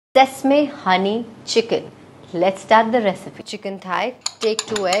sesame honey chicken. Let's start the recipe. Chicken thigh, take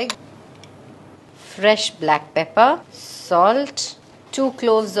 2 eggs, fresh black pepper, salt, 2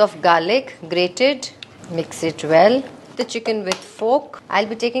 cloves of garlic grated, mix it well. The chicken with fork. I'll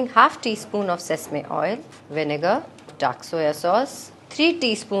be taking half teaspoon of sesame oil, vinegar, dark soya sauce, 3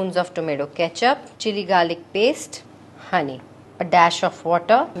 teaspoons of tomato ketchup, chili garlic paste, honey, a dash of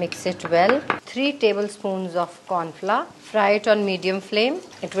water, mix it well, 3 tablespoons of corn flour, fry it on medium flame.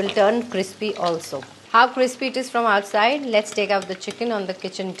 It will turn crispy also. How crispy it is from outside, let's take out the chicken on the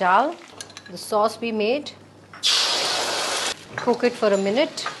kitchen towel. The sauce we made, cook it for a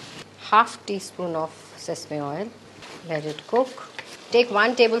minute, half teaspoon of sesame oil, let it cook. Take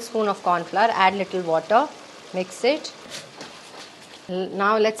 1 tablespoon of corn flour, add little water, mix it.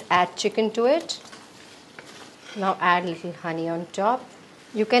 Now let's add chicken to it. Now add little honey on top.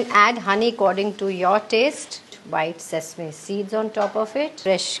 You can add honey according to your taste. White sesame seeds on top of it.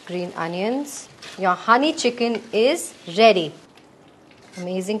 Fresh green onions. Your honey chicken is ready.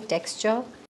 Amazing texture.